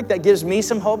perfect. That gives me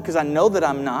some hope because I know that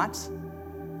I'm not.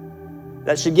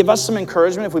 That should give us some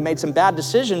encouragement if we made some bad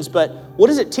decisions, but what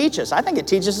does it teach us? I think it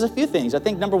teaches us a few things. I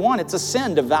think number one, it's a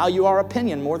sin to value our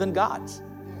opinion more than God's.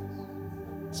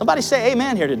 Somebody say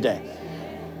amen here today.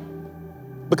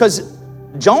 Because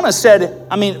Jonah said,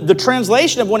 the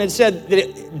translation of when it said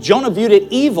that Jonah viewed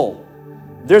it evil.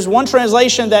 There's one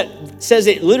translation that says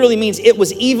it literally means it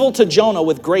was evil to Jonah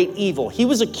with great evil. He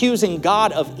was accusing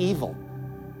God of evil.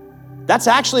 That's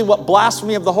actually what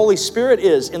blasphemy of the Holy Spirit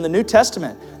is in the New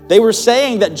Testament. They were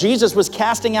saying that Jesus was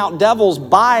casting out devils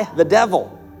by the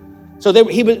devil. So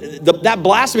that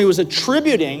blasphemy was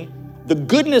attributing the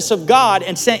goodness of God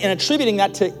and attributing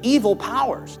that to evil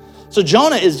powers. So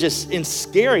Jonah is just in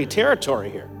scary territory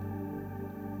here.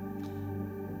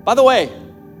 By the way,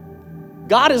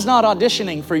 God is not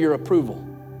auditioning for your approval.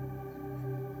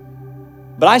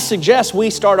 But I suggest we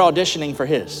start auditioning for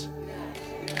his.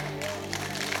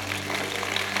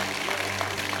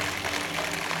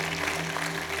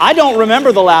 I don't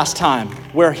remember the last time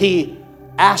where he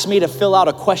asked me to fill out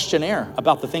a questionnaire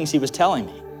about the things he was telling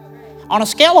me. On a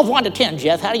scale of 1 to 10,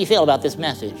 Jeff, how do you feel about this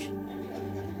message?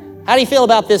 How do you feel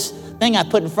about this thing I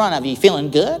put in front of you? You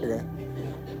feeling good? Or?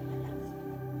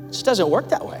 It just doesn't work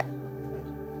that way.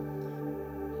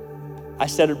 I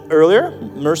said it earlier,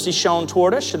 mercy shown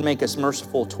toward us should make us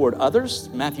merciful toward others.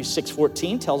 Matthew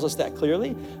 6:14 tells us that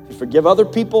clearly. If you forgive other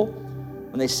people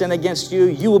when they sin against you,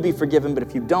 you will be forgiven. But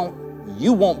if you don't,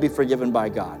 you won't be forgiven by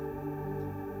God.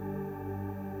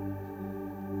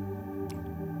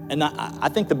 And I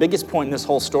think the biggest point in this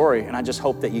whole story, and I just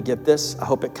hope that you get this, I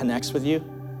hope it connects with you.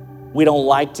 We don't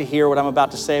like to hear what I'm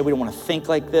about to say. We don't want to think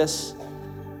like this.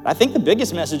 I think the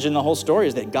biggest message in the whole story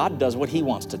is that God does what he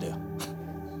wants to do.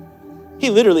 He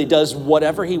literally does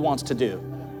whatever he wants to do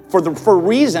for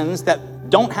reasons that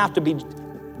don't have to be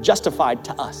justified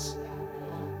to us.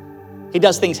 He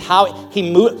does things how he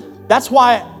moves. That's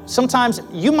why sometimes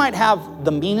you might have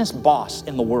the meanest boss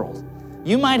in the world.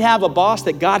 You might have a boss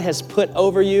that God has put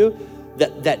over you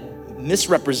that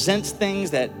misrepresents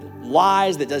things, that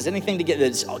lies, that does anything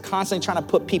that's constantly trying to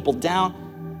put people down.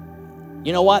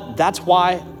 You know what? That's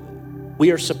why we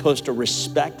are supposed to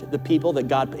respect the people that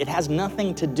God, it has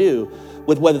nothing to do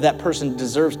with whether that person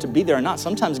deserves to be there or not.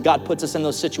 Sometimes God puts us in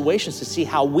those situations to see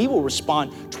how we will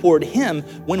respond toward him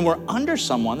when we're under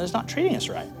someone that's not treating us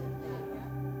right.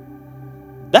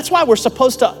 That's why we're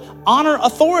supposed to honor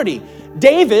authority.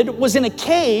 David was in a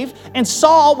cave and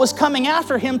Saul was coming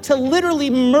after him to literally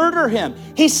murder him.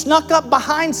 He snuck up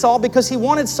behind Saul because he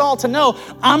wanted Saul to know,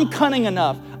 I'm cunning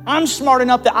enough, I'm smart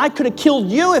enough that I could have killed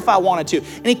you if I wanted to.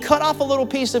 And he cut off a little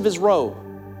piece of his robe.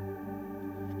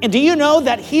 And do you know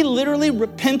that he literally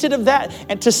repented of that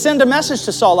and to send a message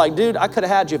to Saul like, dude, I could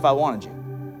have had you if I wanted you.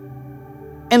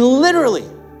 And literally,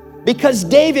 because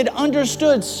David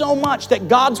understood so much that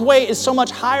God's way is so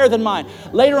much higher than mine.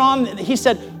 Later on, he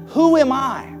said, who am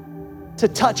I to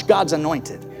touch God's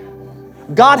anointed?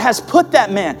 God has put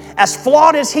that man, as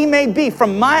flawed as he may be,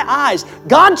 from my eyes,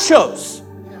 God chose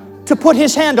to put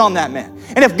his hand on that man.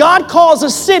 And if God calls a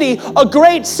city a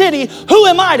great city, who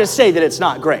am I to say that it's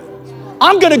not great?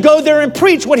 I'm going to go there and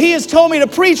preach what he has told me to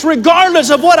preach, regardless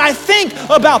of what I think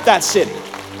about that city.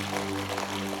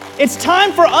 It's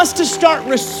time for us to start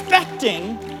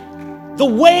respecting the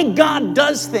way God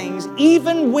does things,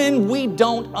 even when we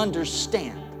don't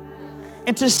understand.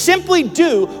 And to simply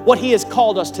do what he has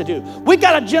called us to do. We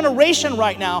got a generation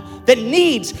right now that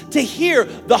needs to hear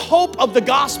the hope of the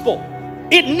gospel.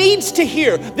 It needs to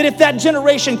hear that if that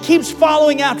generation keeps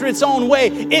following after its own way,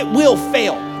 it will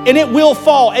fail and it will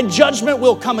fall and judgment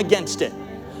will come against it.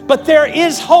 But there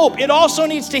is hope. It also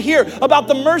needs to hear about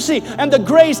the mercy and the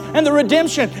grace and the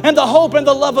redemption and the hope and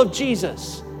the love of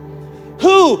Jesus.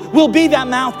 Who will be that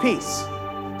mouthpiece?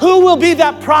 Who will be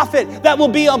that prophet that will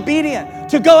be obedient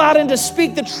to go out and to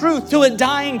speak the truth to a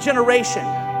dying generation?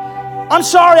 I'm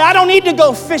sorry, I don't need to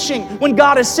go fishing when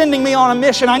God is sending me on a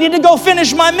mission. I need to go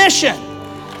finish my mission.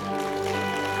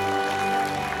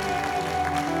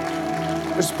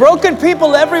 There's broken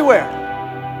people everywhere.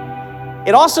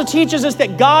 It also teaches us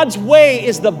that God's way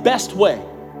is the best way.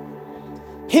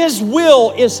 His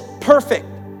will is perfect.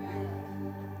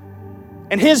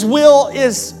 And His will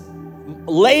is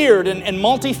layered and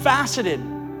multifaceted.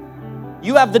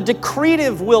 You have the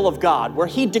decretive will of God, where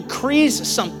He decrees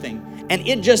something and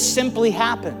it just simply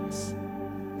happens.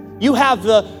 You have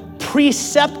the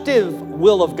preceptive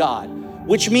will of God,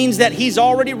 which means that He's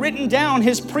already written down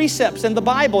His precepts in the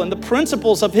Bible, and the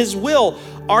principles of His will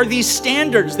are these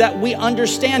standards that we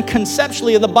understand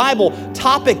conceptually in the Bible,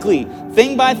 topically,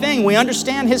 thing by thing. We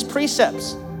understand His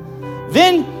precepts.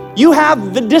 Then you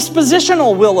have the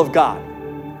dispositional will of God,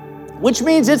 which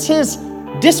means it's His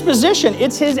disposition,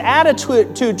 it's His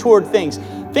attitude toward things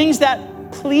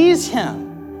that please Him,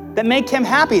 that make Him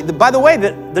happy. By the way,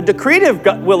 the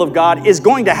decretive will of God is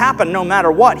going to happen no matter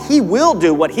what. He will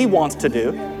do what He wants to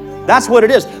do. That's what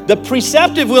it is. The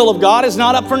preceptive will of God is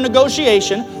not up for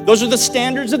negotiation. Those are the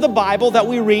standards of the Bible that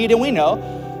we read and we know.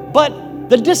 But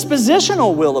the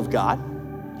dispositional will of God,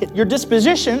 your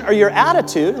disposition or your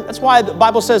attitude, that's why the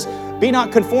Bible says, be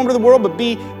not conformed to the world, but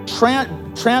be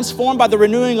transformed by the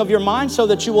renewing of your mind, so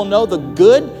that you will know the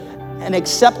good and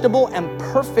acceptable and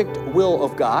perfect will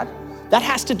of God. That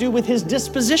has to do with His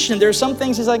disposition. There are some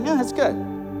things He's like, that's good.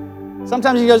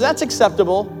 Sometimes He goes, that's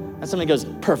acceptable. And somebody goes,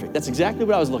 perfect. That's exactly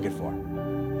what I was looking for.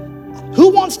 Who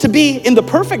wants to be in the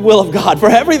perfect will of God for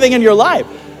everything in your life?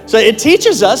 So it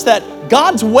teaches us that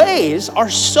God's ways are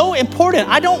so important.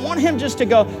 I don't want Him just to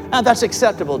go, that's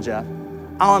acceptable, Jeff.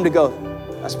 I want Him to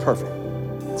go, that's perfect.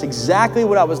 That's exactly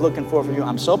what I was looking for you.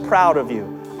 I'm so proud of you.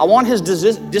 I want His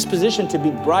disposition to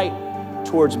be bright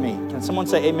towards me. Can someone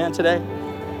say amen today?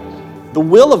 The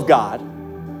will of God.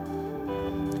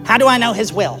 How do I know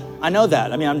His will? I know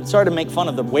that. I mean, I'm sorry to make fun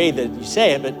of the way that you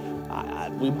say it, but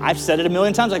I've said it a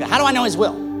million times like that. How do I know His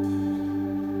will?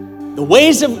 The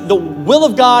will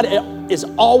of God is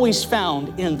always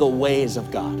found in the ways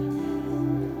of God.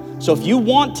 So if you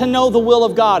want to know the will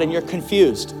of God and you're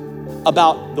confused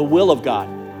about the will of God,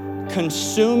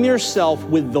 consume yourself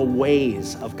with the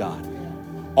ways of God.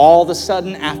 All of a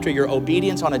sudden, after your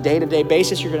obedience on a day-to-day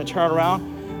basis, you're going to turn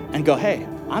around and go, hey,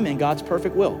 I'm in God's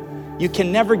perfect will. You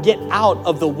can never get out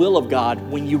of the will of God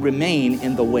when you remain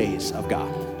in the ways of God.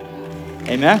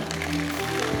 Amen?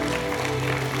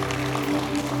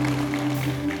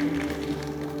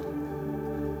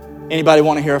 Anybody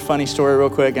want to hear a funny story real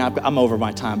quick? I'm over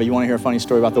my time, but you want to hear a funny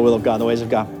story about the will of God, the ways of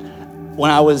God?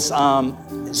 When I was,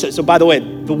 so by the way,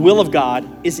 the will of God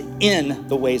is in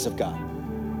the ways of God.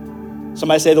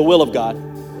 Somebody say the will of God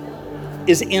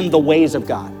is in the ways of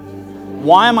God.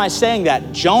 Why am I saying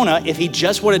that? Jonah, if he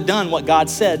just would have done what God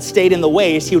said, stayed in the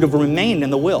ways, he would have remained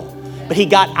in the will. But he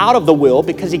got out of the will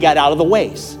because he got out of the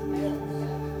ways.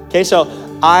 Okay, so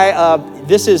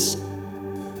this is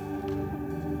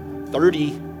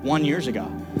 31 years ago.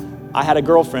 I had a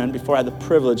girlfriend before I had the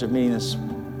privilege of meeting this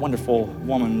wonderful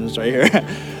woman, this right here,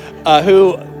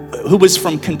 who was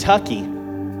from Kentucky.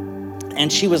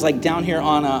 And she was like down here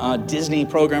on a Disney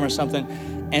program or something.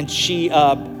 And she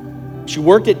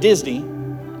worked at Disney.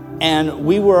 And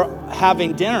we were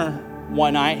having dinner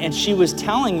one night, and she was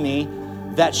telling me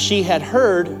that she had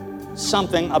heard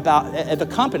something about at the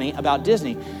company about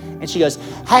Disney. And she goes,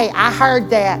 hey, I heard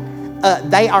that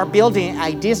they are building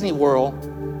a Disney World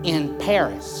in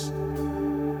Paris.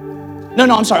 No,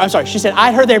 I'm sorry. She said,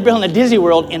 I heard they're building a Disney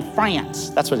World in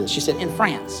France. That's what it is. She said, in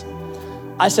France.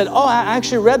 I said, oh, I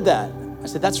actually read that. I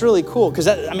said, that's really cool. Because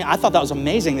I thought that was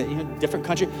amazing that different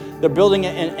country, they're building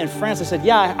it in France. I said,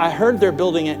 yeah, I heard they're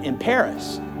building it in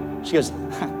Paris. She goes,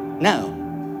 no.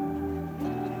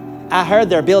 I heard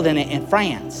they're building it in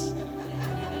France.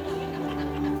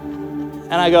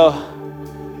 And I go,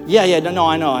 yeah, no,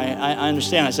 I know, I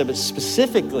understand. I said, but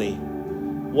specifically,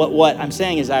 what I'm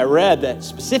saying is I read that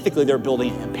specifically they're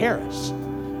building it in Paris.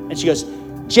 And she goes,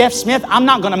 Jeff Smith, I'm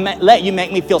not going to let you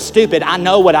make me feel stupid. I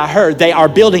know what I heard. They are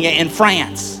building it in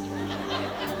France.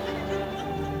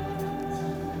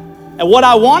 And what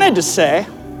I wanted to say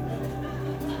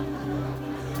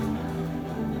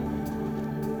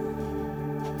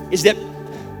is that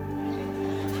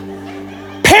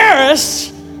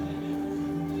Paris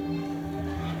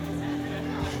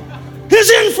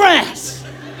is in France.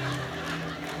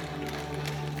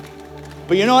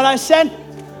 But you know what I said?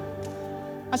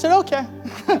 I said, okay.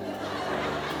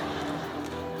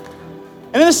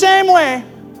 And in the same way,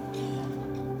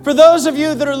 for those of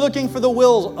you that are looking for the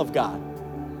will of God,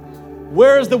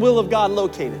 where is the will of God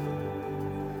located?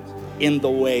 In the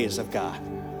ways of God.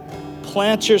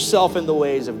 Plant yourself in the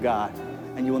ways of God,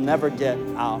 and you will never get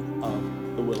out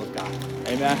of the will of God.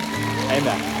 Amen?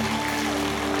 Amen.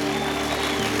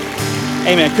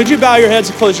 Amen. Could you bow your heads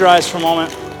and close your eyes for a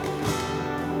moment?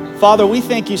 Father, we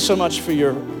thank you so much for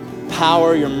your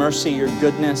power, your mercy, your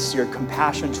goodness, your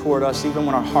compassion toward us. Even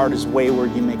when our heart is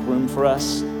wayward, you make room for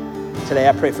us. Today,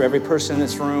 I pray for every person in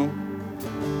this room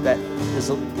that is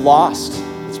lost.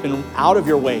 It's been out of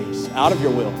your ways, out of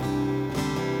your will.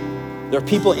 There are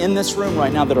people in this room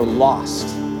right now that are lost.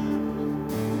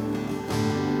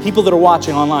 People that are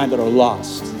watching online that are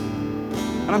lost.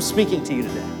 And I'm speaking to you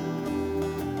today.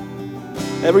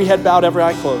 Every head bowed, every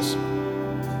eye closed.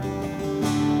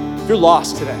 If you're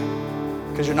lost today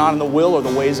because you're not in the will or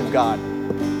the ways of God,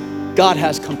 God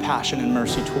has compassion and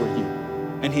mercy toward you,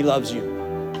 and he loves you. So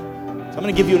I'm going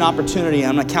to give you an opportunity.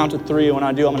 I'm going to count to 3. And when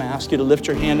I do, I'm going to ask you to lift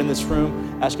your hand in this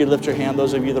room. Ask you to lift your hand,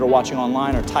 those of you that are watching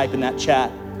online, or type in that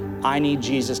chat, I need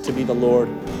Jesus to be the Lord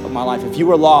of my life. If you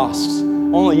were lost,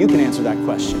 only you can answer that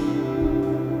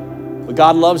question. But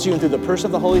God loves you, and through the person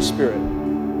of the Holy Spirit,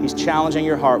 he's challenging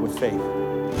your heart with faith,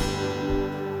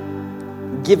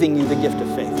 giving you the gift of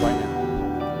faith right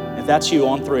now. If that's you,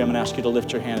 on 3, I'm going to ask you to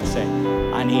lift your hand and say,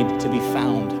 I need to be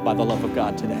found by the love of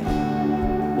God today.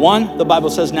 1, the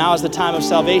Bible says now is the time of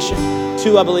salvation.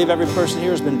 2, I believe every person here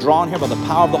has been drawn here by the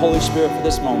power of the Holy Spirit for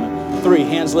this moment. 3,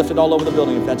 hands lifted all over the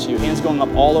building if that's you. Hands going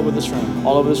up all over this room,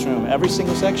 all over this room. Every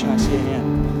single section, I see a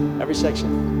hand. Every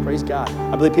section. Praise God.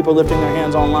 I believe people are lifting their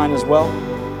hands online as well.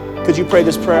 Could you pray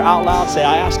this prayer out loud? Say,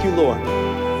 I ask you, Lord,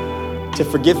 to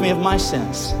forgive me of my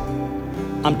sins.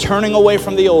 I'm turning away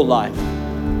from the old life,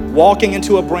 walking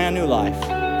into a brand new life.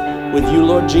 With you,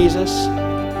 Lord Jesus,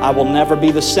 I will never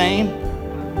be the same.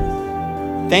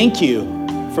 Thank you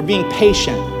for being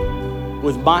patient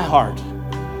with my heart.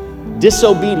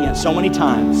 Disobedient so many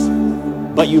times,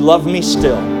 but you love me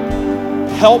still.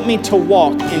 Help me to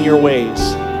walk in your ways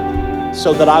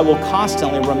so that I will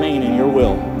constantly remain in your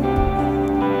will.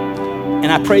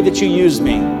 And I pray that you use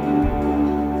me,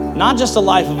 not just a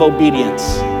life of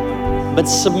obedience, but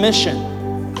submission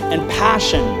and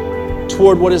passion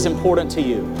toward what is important to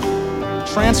you.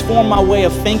 Transform my way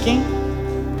of thinking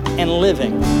and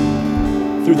living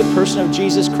through the person of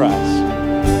Jesus Christ.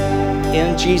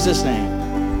 In Jesus' name,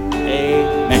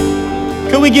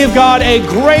 amen. Could we give God a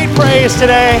great praise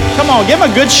today? Come on, give him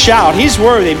a good shout. He's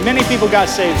worthy. Many people got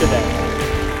saved today.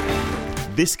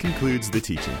 This concludes the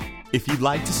teaching. If you'd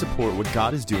like to support what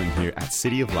God is doing here at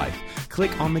City of Life,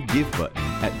 click on the Give button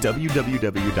at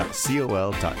www.col.tv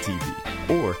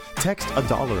or text a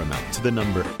dollar amount to the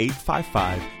number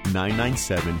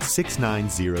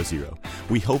 855-997-6900.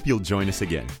 We hope you'll join us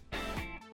again.